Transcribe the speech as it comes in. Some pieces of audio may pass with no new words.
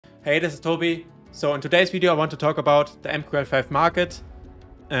Hey, this is Toby. So in today's video I want to talk about the MQL5 market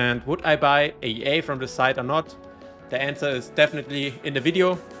and would I buy a EA from this site or not? The answer is definitely in the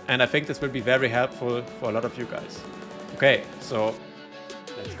video, and I think this will be very helpful for a lot of you guys. Okay, so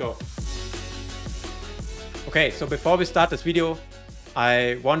let's go. Okay, so before we start this video,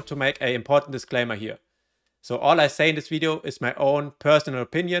 I want to make an important disclaimer here. So all I say in this video is my own personal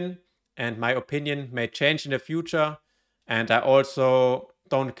opinion, and my opinion may change in the future, and I also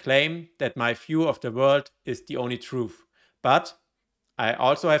don't claim that my view of the world is the only truth. But I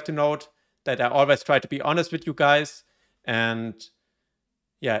also have to note that I always try to be honest with you guys, and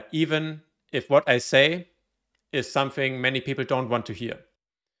yeah, even if what I say is something many people don't want to hear.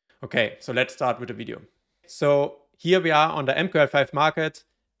 Okay, so let's start with the video. So here we are on the MQL5 market,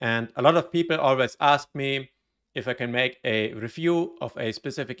 and a lot of people always ask me if I can make a review of a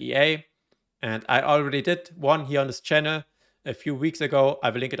specific EA, and I already did one here on this channel a few weeks ago.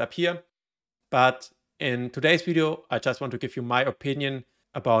 I will link it up here. But in today's video, I just want to give you my opinion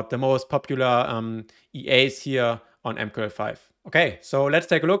about the most popular EAs here on MQL5. Okay, so let's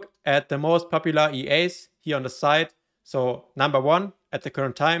take a look at the most popular EAs here on the site. So number one at the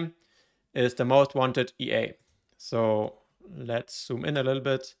current time is the most wanted EA. So let's zoom in a little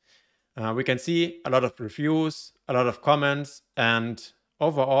bit. We can see a lot of reviews, a lot of comments, and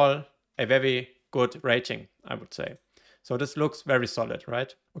overall a very good rating, I would say. So this looks very solid,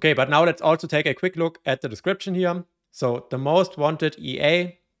 right? Okay, but now let's also take a quick look at the description here. So the most wanted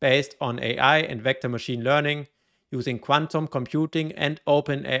EA based on AI and vector machine learning using quantum computing and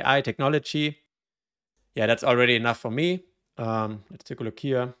open AI technology. Yeah, that's already enough for me. Let's take a look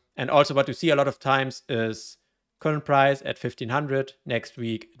here. And also what you see a lot of times is current price at 1500. Next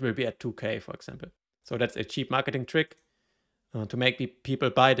week it will be at 2K, for example. So that's a cheap marketing trick to make people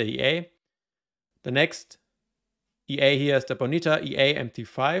buy the EA. The next EA here is the Bonita EA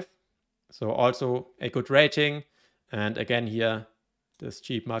MT5. So also a good rating. And again here, this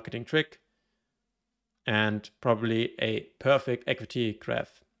cheap marketing trick. And probably a perfect equity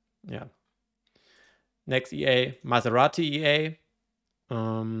graph. Yeah. Next EA, Maserati EA.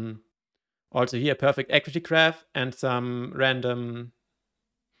 Also here, perfect equity graph and some random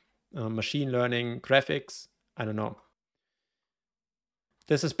machine learning graphics. I don't know.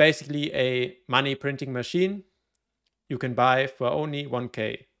 This is basically a money printing machine you can buy for only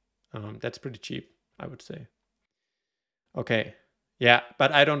 1K. That's pretty cheap, I would say. Okay, yeah,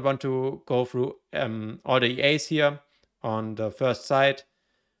 but I don't want to go through all the EAs here on the first site,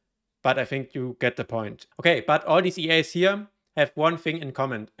 but I think you get the point. Okay, but all these EAs here have one thing in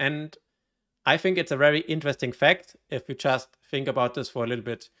common, and I think it's a very interesting fact if you just think about this for a little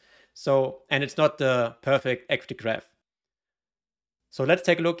bit. So, and it's not the perfect equity graph. So let's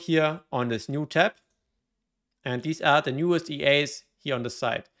take a look here on this new tab. And these are the newest EAs here on the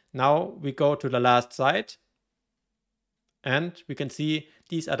site. Now we go to the last site. And we can see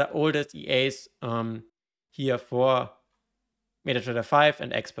these are the oldest EAs here for MetaTrader 5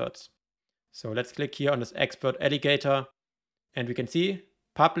 and experts. So let's click here on this expert alligator. And we can see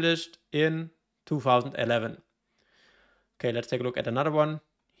published in 2011. Okay, let's take a look at another one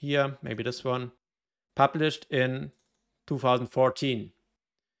here. Maybe this one. Published in 2014.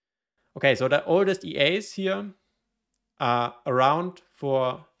 Okay, so the oldest EAs here are around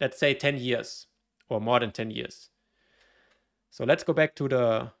for, let's say, 10 years or more than 10 years. So let's go back to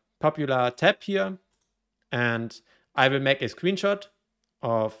the popular tab here, and I will make a screenshot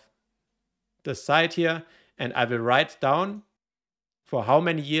of the site here, and I will write down for how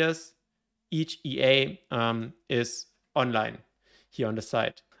many years each EA is online here on the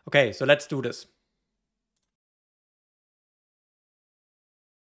site. Okay, so let's do this.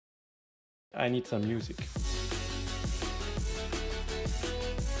 I need some music.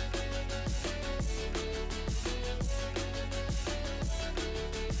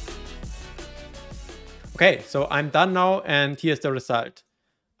 Okay, so I'm done now, and here's the result.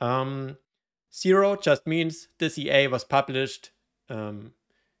 0 just means this EA was published in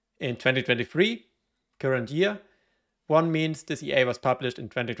 2023, current year. 1 means this EA was published in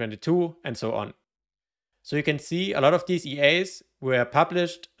 2022, and so on. So you can see a lot of these EAs were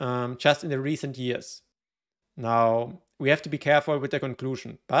published just in the recent years. Now, we have to be careful with the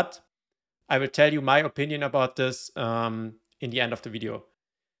conclusion, but I will tell you my opinion about this in the end of the video.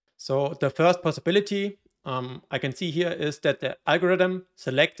 So the first possibility I can see here is that the algorithm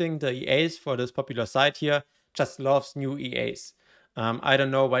selecting the EAs for this popular site here just loves new EAs. I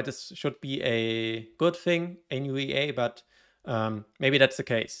don't know why this should be a good thing, a new EA, but maybe that's the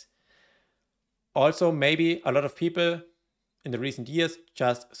case. Also, maybe a lot of people in the recent years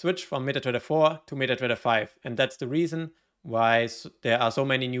just switched from MetaTrader 4 to MetaTrader 5. And that's the reason why there are so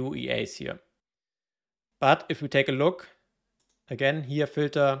many new EAs here. But if we take a look, again, here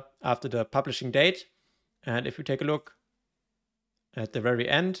filter after the publishing date. And if we take a look at the very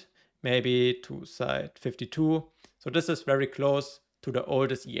end, maybe to site 52. So this is very close to the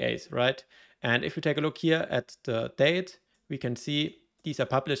oldest EAs, right? And if we take a look here at the date, we can see these are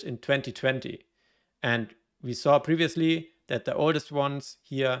published in 2020. And we saw previously that the oldest ones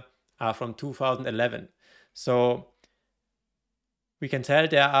here are from 2011. So we can tell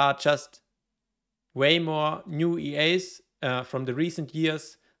there are just way more new EAs from the recent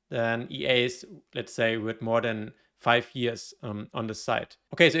years than EAs, let's say, with more than 5 years on the site.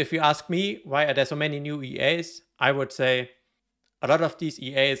 Okay, so if you ask me, why are there so many new EAs? I would say a lot of these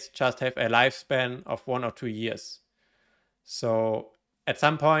EAs just have a lifespan of 1 or 2 years. So at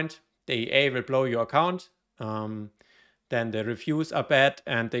some point, the EA will blow your account. Then the reviews are bad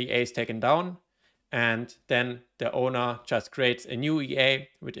and the EA is taken down. And then the owner just creates a new EA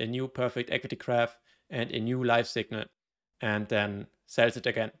with a new perfect equity graph and a new live signal, and then sells it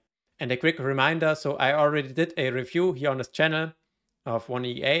again. And a quick reminder, so I already did a review here on this channel of one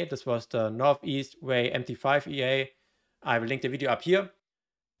EA. This was the Northeast Way MT5 EA. I will link the video up here.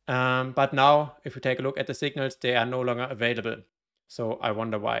 But now, if we take a look at the signals, they are no longer available. So I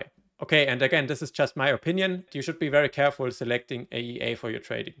wonder why. Okay, and again, this is just my opinion. You should be very careful selecting a EA for your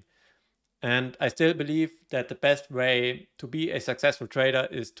trading. And I still believe that the best way to be a successful trader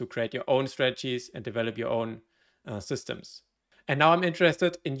is to create your own strategies and develop your own systems. And now I'm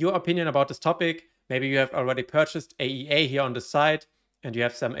interested in your opinion about this topic. Maybe you have already purchased a EA here on the site and you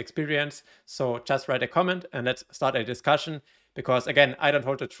have some experience. So just write a comment and let's start a discussion, because again, I don't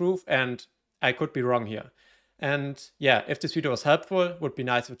hold the truth and I could be wrong here. And yeah, if this video was helpful, it would be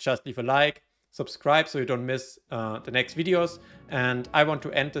nice if you just leave a like, subscribe so you don't miss the next videos. And I want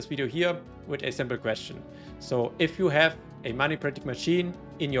to end this video here with a simple question. So if you have a money printing machine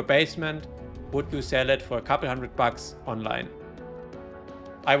in your basement, would you sell it for a couple $100 online?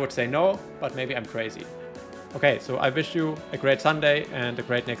 I would say no, but maybe I'm crazy. Okay, so I wish you a great Sunday and a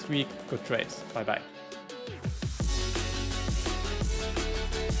great next week. Good trades. Bye bye.